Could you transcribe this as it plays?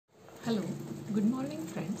Hello, good morning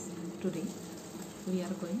friends. Today we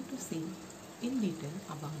are going to see in detail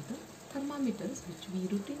about the thermometers which we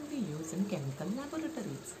routinely use in chemical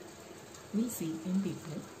laboratories. We'll see in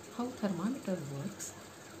detail how thermometer works,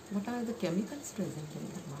 what are the chemicals present in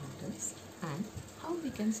thermometers and how we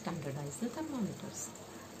can standardize the thermometers.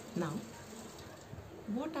 Now,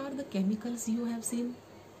 what are the chemicals you have seen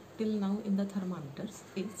till now in the thermometers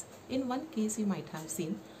is, in one case you might have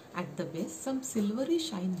seen at the base some silvery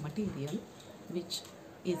shine material which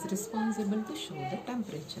is responsible to show the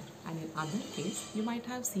temperature, and in other case you might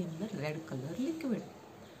have seen the red color liquid.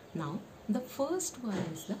 Now the first one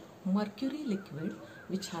is the mercury liquid,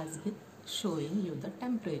 which has been showing you the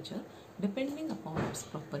temperature depending upon its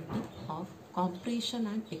property of compression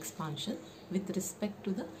and expansion with respect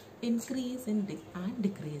to the increase in and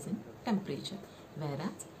decrease in temperature.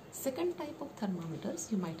 Whereas second type of thermometers,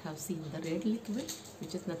 you might have seen the red liquid,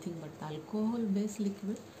 which is nothing but the alcohol based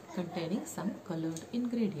liquid containing some colored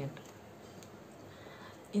ingredient.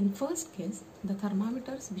 In first case, the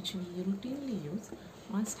thermometers which we routinely use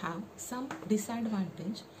must have some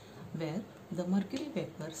disadvantage where the mercury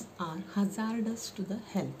vapors are hazardous to the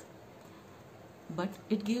health, but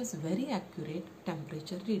it gives very accurate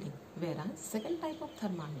temperature reading. Whereas second type of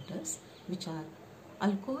thermometers, which are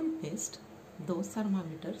alcohol based, those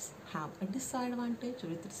thermometers have a disadvantage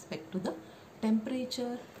with respect to the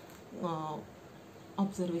temperature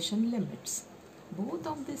observation limits. Both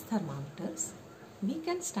of these thermometers we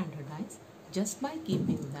can standardize just by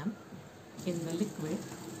keeping them in the liquid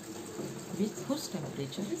whose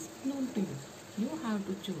temperature is known to you. You have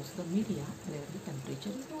to choose the media where the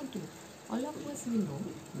temperature is known to you. All of us we know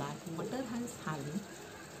that water has having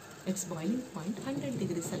its boiling point 100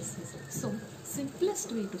 degrees Celsius. So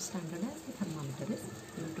simplest way to standardize the thermometer is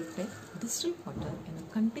you have to take distilled water in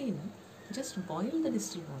a container, just boil the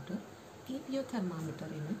distilled water, keep your thermometer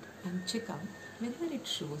in it and check out whether it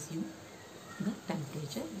shows you the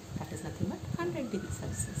temperature that is nothing but 100 degrees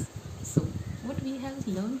Celsius. So what we have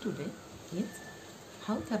learned today is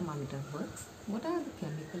how thermometer works, what are the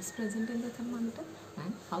chemicals present in the thermometer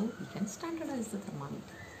and how we can standardize the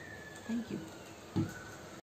thermometer. Thank you.